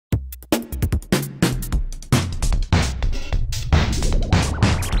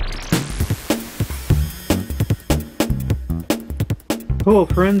Hello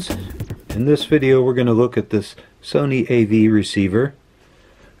friends, in this video we're going to look at this Sony AV receiver.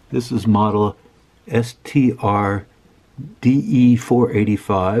 This is model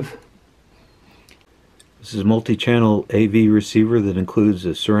STR-DE485. This is a multi-channel AV receiver that includes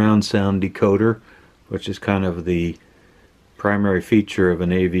a surround sound decoder, which is kind of the primary feature of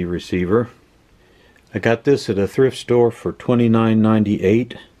an AV receiver. I got this at a thrift store for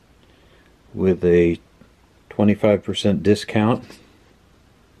 $29.98 with a 25% discount.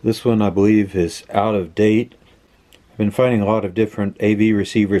 This one I believe is out of date. I've been finding a lot of different AV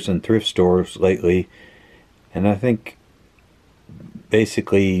receivers in thrift stores lately, and I think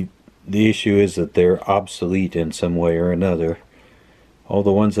basically the issue is that they're obsolete in some way or another. All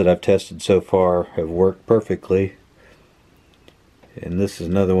the ones that I've tested so far have worked perfectly, and this is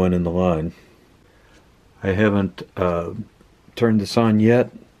another one in the line. I haven't turned this on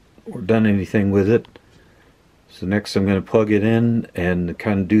yet or done anything with it. So next I'm going to plug it in and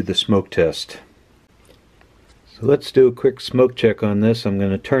kind of do the smoke test. So let's do a quick smoke check on this. I'm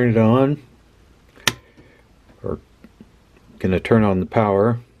going to turn it on, or going to turn on the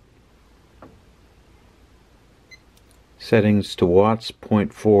power. Settings to watts,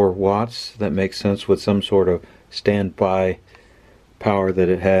 0.4 watts. That makes sense with some sort of standby power that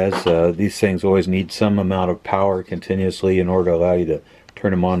it has. These things always need some amount of power continuously in order to allow you to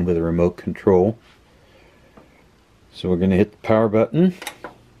turn them on with a remote control. So we're going to hit the power button.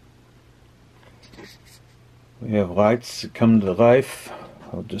 We have lights that come to life.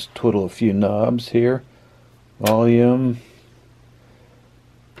 I'll just twiddle a few knobs here. Volume,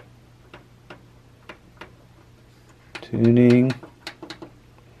 tuning.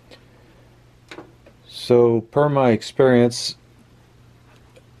 So per my experience,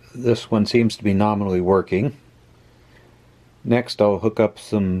 this one seems to be nominally working. Next I'll hook up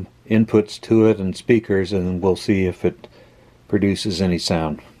some inputs to it and speakers, and we'll see if it produces any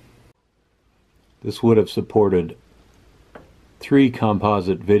sound. This would have supported 3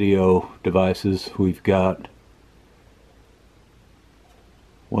 composite video devices. We've got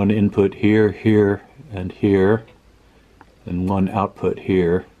one input here, here, and here, and one output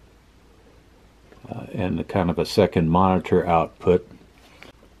here, and kind of a second monitor output.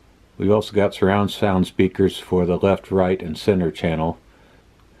 We've also got surround sound speakers for the left, right, and center channel.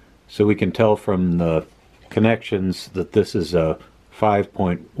 So we can tell from the connections that this is a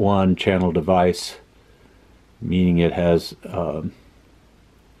 5.1 channel device, meaning it has 2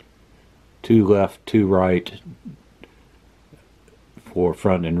 left, 2 right for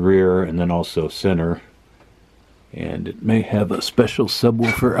front and rear, and then also center. And it may have a special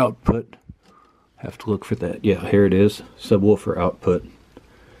subwoofer output. Have to look for that. Yeah, here it is, subwoofer output.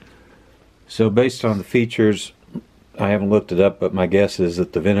 So based on the features, I haven't looked it up, but my guess is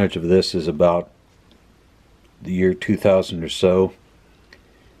that the vintage of this is about the year 2000 or so.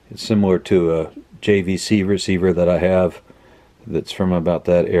 It's similar to a JVC receiver that I have that's from about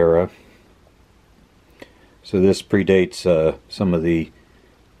that era. So this predates some of the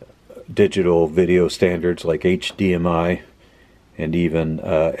digital video standards like HDMI and even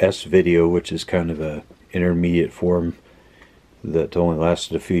S-Video, which is kind of a intermediate form that only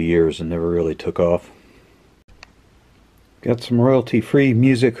lasted a few years and never really took off. Got some royalty-free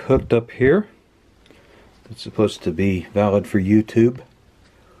music hooked up here. It's supposed to be valid for YouTube.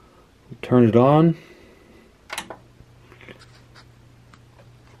 We'll turn it on. I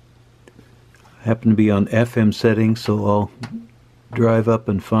happen to be on FM settings, so I'll drive up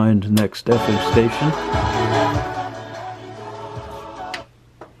and find the next FM station.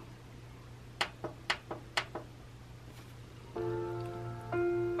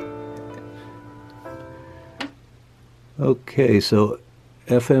 Okay, so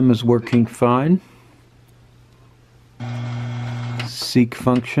FM is working fine. Seek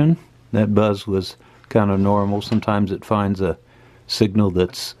function, that buzz was kind of normal. Sometimes it finds a signal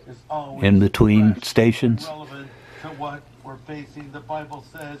that's in between stations.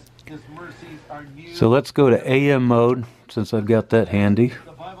 So let's go to AM mode, since I've got that handy.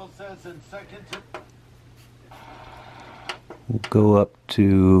 We'll go up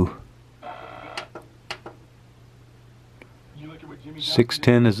to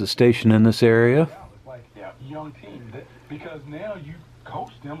 610 is the station in this area. Young team, because now you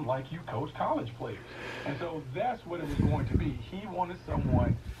coach them like you coach college players, and so that's what it was going to be. He wanted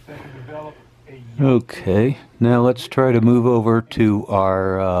someone that could develop a young. Okay, now let's try to move over to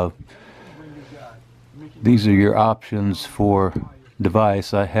our these are your options for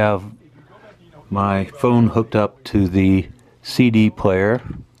device. I have my phone hooked up to the CD player.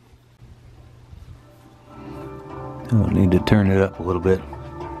 I'll need to turn it up a little bit.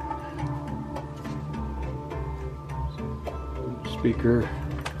 speaker.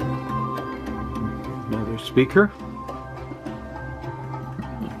 Another speaker.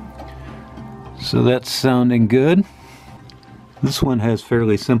 So that's sounding good. This one has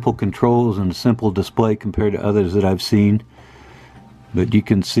fairly simple controls and a simple display compared to others that I've seen. But you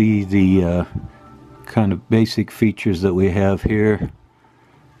can see the kind of basic features that we have here.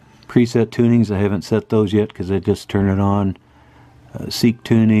 Preset tunings, I haven't set those yet because I just turn it on. Seek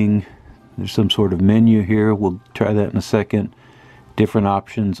tuning, there's some sort of menu here, we'll try that in a second. Different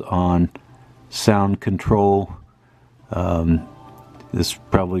options on sound control. This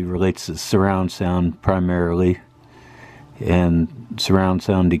probably relates to surround sound primarily, and surround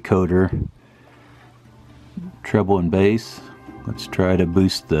sound decoder. Treble and bass, let's try to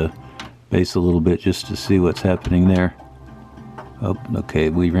boost the bass a little bit just to see what's happening there. Oh, okay,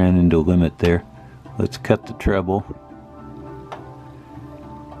 we ran into a limit there. Let's cut the treble.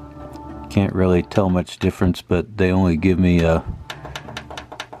 Can't really tell much difference, but they only give me a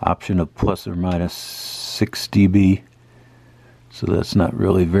option of plus or minus 6 dB, so that's not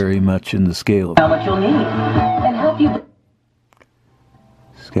really very much in the scale How much you'll need and help you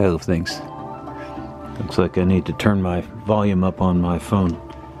scale of things. Looks like I need to turn my volume up on my phone.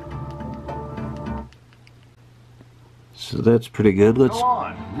 So that's pretty good. Let's go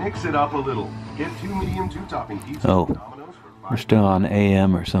on, mix it up a little. Get 2 medium 2-topping pizza. Oh, we're still on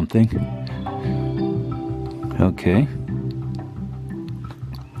AM or something. Okay.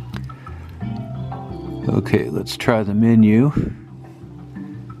 Okay, let's try the menu.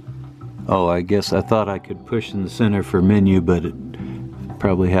 Oh, I guess I thought I could push in the center for menu, but it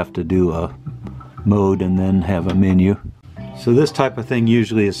probably have to do a mode and then have a menu. So this type of thing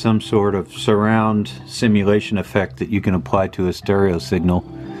usually is some sort of surround simulation effect that you can apply to a stereo signal.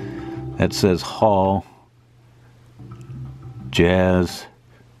 That says hall, jazz,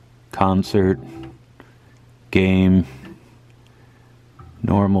 concert, game,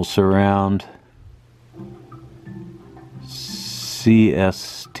 normal surround,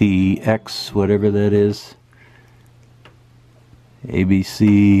 CSTX, whatever that is,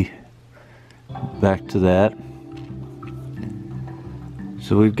 ABC, back to that.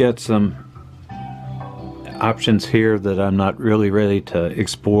 So we've got some options here that I'm not really ready to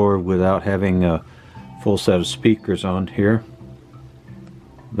explore without having a full set of speakers on here.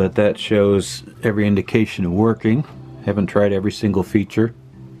 But that shows every indication of working. Haven't tried every single feature.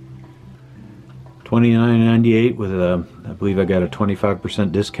 $29.98 with a, I believe I got a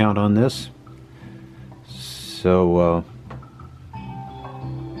 25% discount on this. So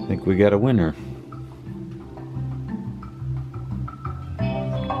I think we got a winner.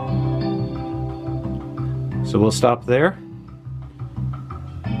 So we'll stop there,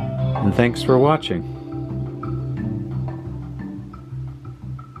 and thanks for watching.